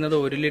അളവെന്ന് പറയുന്നത്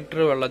 1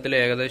 ലിറ്റർ വെള്ളത്തിൽ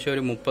ഏകദേശം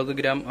ഒരു 30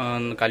 ഗ്രാം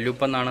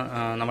കല്ലുപ്പെന്നാണ്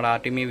നമ്മുടെ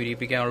ആർട്ടീമിയ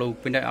വിരിയിപ്പിക്കാനുള്ള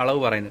ഉപ്പിൻ്റെ അളവ്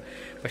പറയുന്നത്.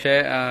 പക്ഷേ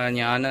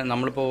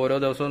നമ്മളിപ്പോൾ ഓരോ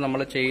ദിവസവും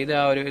നമ്മൾ ചെയ്ത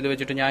ആ ഒരു ഇത്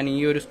വെച്ചിട്ട് ഞാൻ ഈ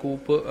ഒരു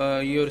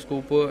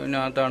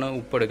സ്കൂപ്പിനകത്താണ്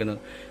ഉപ്പ് എടുക്കുന്നത്.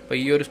 അപ്പോൾ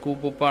ഈ ഒരു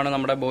സ്കൂപ്പ് ഉപ്പാണ്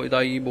നമ്മുടെ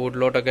ഈ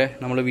ബോട്ടിലോട്ടൊക്കെ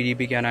നമ്മൾ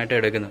വിരിയിപ്പിക്കാനായിട്ട്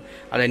എടുക്കുന്നത്.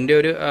 അതെൻ്റെ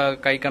ഒരു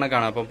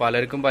കൈക്കണക്കാണ്. അപ്പോൾ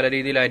പലർക്കും പല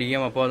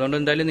രീതിയിലായിരിക്കും. അപ്പോൾ അതുകൊണ്ട്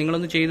എന്തായാലും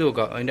നിങ്ങളൊന്ന് ചെയ്ത്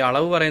നോക്കുക. അതിൻ്റെ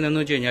അളവ്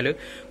പറയുന്നതെന്ന് വെച്ച് കഴിഞ്ഞാൽ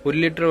 1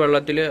 ലിറ്റർ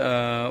വെള്ളത്തിൽ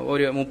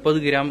ഒരു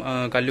 30 ഗ്രാം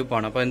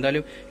കല്ലുപ്പാണ്. അപ്പോൾ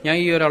എന്തായാലും ഞാൻ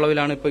ഈ ഒരു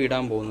അളവിലാണ് ഇപ്പോൾ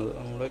ഇടാൻ പോകുന്നത്.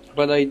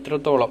 അപ്പോൾ അതാ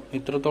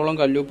ഇത്രത്തോളം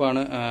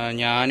കല്ലുപ്പാണ്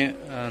ഞാൻ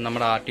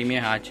നമ്മുടെ ആർട്ടീമിയ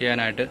ഹാച്ച്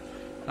ചെയ്യാനായിട്ട്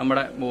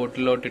നമ്മുടെ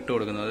ബോട്ടിലോട്ട് ഇട്ട്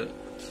കൊടുക്കുന്നത്.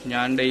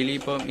 ഞാൻ ഡെയിലി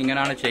ഇപ്പോൾ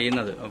ഇങ്ങനെയാണ്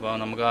ചെയ്യുന്നത്. അപ്പോൾ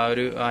നമുക്ക് ആ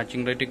ഒരു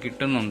ഹാച്ചിങ് റേറ്റ്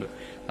കിട്ടുന്നുണ്ട്.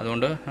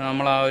 അതുകൊണ്ട്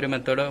നമ്മൾ ആ ഒരു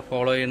മെത്തേഡ്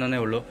ഫോളോ ചെയ്യുന്നതേ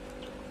ഉള്ളൂ.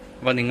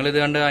 അപ്പോൾ നിങ്ങളിത്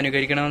കണ്ട്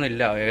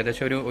അനുകരിക്കണമെന്നില്ല.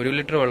 ഏകദേശം ഒരു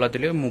ലിറ്റർ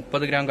വെള്ളത്തിൽ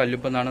 30 ഗ്രാം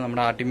കല്ലുപ്പെന്നാണ്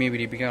നമ്മുടെ ആർട്ടിമിയെ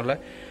വിരിയിപ്പിക്കാനുള്ള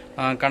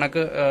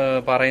കണക്ക്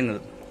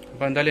പറയുന്നത്.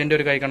 അപ്പോൾ എന്തായാലും എൻ്റെ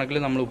ഒരു കൈ കണക്കിൽ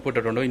നമ്മൾ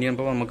ഉപ്പിട്ടിട്ടുണ്ട്.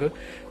 ഇനിയിപ്പോൾ നമുക്ക്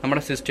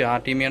നമ്മുടെ സിസ്റ്റ്,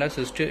 ആർട്ടിമിയുടെ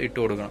സിസ്റ്റ് ഇട്ട്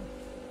കൊടുക്കണം.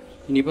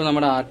 ഇനിയിപ്പോൾ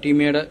നമ്മുടെ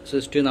ആർട്ടിമിയുടെ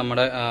സിസ്റ്റ്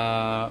നമ്മുടെ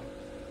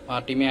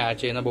ആർട്ടിമിയ ആഡ്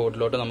ചെയ്യുന്ന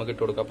ബോട്ടിലോട്ട് നമുക്ക്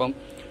ഇട്ട് കൊടുക്കാം. അപ്പം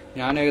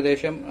ഞാൻ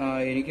ഏകദേശം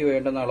എനിക്ക്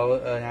വേണ്ടുന്ന അളവ്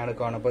ഞാൻ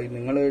എടുക്കുകയാണ്. അപ്പോൾ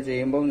നിങ്ങൾ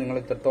ചെയ്യുമ്പോൾ നിങ്ങൾ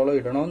ഇത്രത്തോളം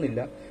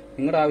ഇടണമെന്നില്ല.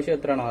 നിങ്ങളുടെ ആവശ്യം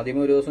എത്രയാണോ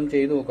ആദ്യമേ ഒരു ദിവസം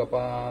ചെയ്ത് നോക്കുക.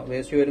 അപ്പോൾ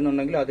വേസ്റ്റ്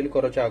വരുന്നുണ്ടെങ്കിൽ അതിൽ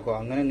കുറച്ചാക്കുക.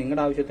 അങ്ങനെ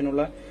നിങ്ങളുടെ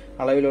ആവശ്യത്തിനുള്ള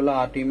അളവിലുള്ള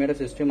ആർട്ടിമിയുടെ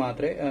സിസ്റ്റ്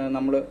മാത്രമേ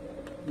നമ്മൾ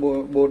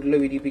ബോട്ടിൽ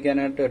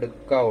വിരിയിപ്പിക്കാനായിട്ട്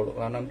എടുക്കാവുള്ളൂ.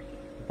 കാരണം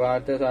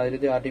ഇപ്പോഴത്തെ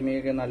സാഹചര്യത്തിൽ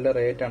ആർട്ടിമിയൊക്കെ നല്ല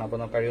റേറ്റാണ്.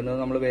 അപ്പോൾ കഴിയുന്നത്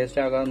നമ്മൾ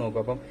വേസ്റ്റ് ആകാതെ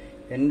നോക്കും. അപ്പം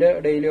എൻ്റെ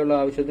ഡെയിലിയുള്ള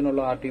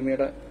ആവശ്യത്തിനുള്ള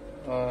ആർട്ടിമിയുടെ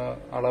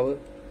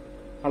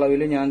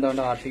അളവിൽ ഞാൻ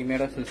എന്താണ്ട്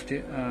ആർട്ടിമിയുടെ സിസ്റ്റ്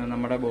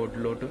നമ്മുടെ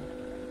ബോട്ടിലോട്ട്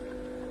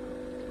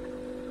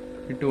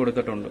ഇട്ട്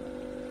കൊടുത്തിട്ടുണ്ട്.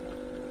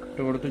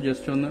 ഇട്ട് കൊടുത്ത്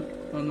ജസ്റ്റ് ഒന്ന്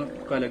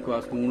കലക്കുക.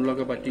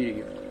 സ്പൂണിലൊക്കെ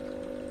പറ്റിയിരിക്കും.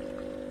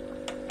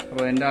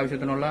 അപ്പോൾ എൻ്റെ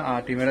ആവശ്യത്തിനുള്ള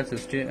ആർട്ടിമിയുടെ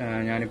സിസ്റ്റ്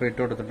ഞാനിപ്പോൾ ഇട്ട്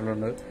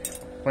കൊടുത്തിട്ടുണ്ട്.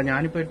 അപ്പോൾ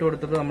ഞാനിപ്പോൾ ഇട്ട്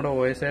കൊടുത്തത് നമ്മുടെ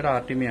OSIയുടെ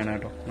ആർട്ടിമിയാണ്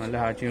കേട്ടോ. നല്ല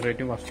ഹാച്ചിങ്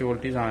റേറ്റും ഫസ്റ്റ്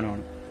ക്വാളിറ്റി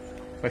സാധനമാണ്.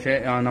 പക്ഷേ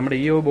നമ്മുടെ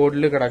ഈ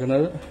ബോട്ടിൽ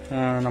കിടക്കുന്നത്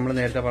നമ്മൾ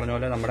നേരത്തെ പറഞ്ഞ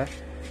പോലെ നമ്മുടെ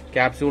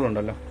ക്യാപ്സ്യൂൾ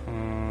ഉണ്ടല്ലോ,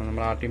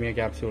 നമ്മുടെ ആർട്ടിമിയ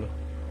ക്യാപ്സ്യൂൾ,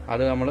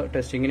 അത് നമ്മൾ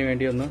ടെസ്റ്റിങ്ങിന്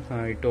വേണ്ടി ഒന്ന്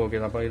ഇട്ട്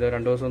നോക്കിയത്. അപ്പോൾ ഇത്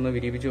 2 ദിവസം ഒന്ന്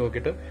വിരിയിപ്പിച്ച്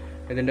നോക്കിയിട്ട്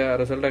ഇതിൻ്റെ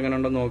റിസൾട്ട് എങ്ങനെ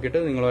ഉണ്ടെന്ന് നോക്കിയിട്ട്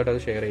നിങ്ങളുമായിട്ട്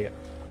അത് ഷെയർ ചെയ്യാം.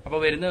 അപ്പോൾ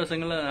വരുന്ന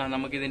ദിവസങ്ങളിൽ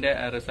നമുക്കിതിൻ്റെ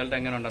റിസൾട്ട്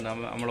എങ്ങനെ ഉണ്ടെന്ന്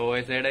നമ്മൾ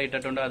OSIയുടെ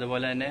ഇട്ടിട്ടുണ്ട്,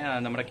 അതുപോലെ തന്നെ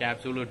നമ്മുടെ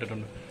ക്യാപ്സ്യൂളും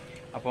ഇട്ടിട്ടുണ്ട്.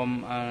 അപ്പം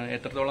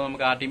എത്രത്തോളം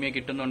നമുക്ക് ആർട്ടിമിയ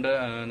കിട്ടുന്നുണ്ട്,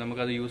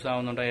 നമുക്കത് യൂസ്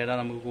ആവുന്നുണ്ടോ, ഏതാ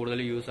നമുക്ക് കൂടുതൽ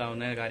യൂസ്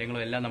ആവുന്ന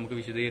കാര്യങ്ങളും എല്ലാം നമുക്ക്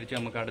വിശദീകരിച്ച്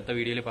നമുക്ക് അടുത്ത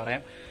വീഡിയോയിൽ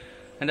പറയാം.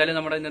 എന്തായാലും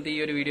നമ്മുടെ ഇന്നത്തെ ഈ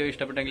ഒരു വീഡിയോ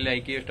ഇഷ്ടപ്പെട്ടെങ്കിൽ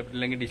ലൈക്ക് ചെയ്യുക,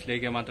 ഇഷ്ടപ്പെട്ടില്ലെങ്കിൽ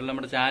ഡിസ്ലൈക്ക് ചെയ്യുക. മാത്രമല്ല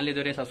നമ്മുടെ ചാനൽ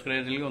ഇതുവരെ സബ്സ്ക്രൈബ്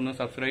ചെയ്തില്ലെങ്കിൽ ഒന്ന്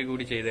സബ്സ്ക്രൈബ്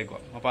കൂടി ചെയ്തേക്കുക.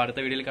 അപ്പോൾ അടുത്ത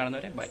വീഡിയോയിൽ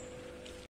കാണുന്നവരെ ബൈ.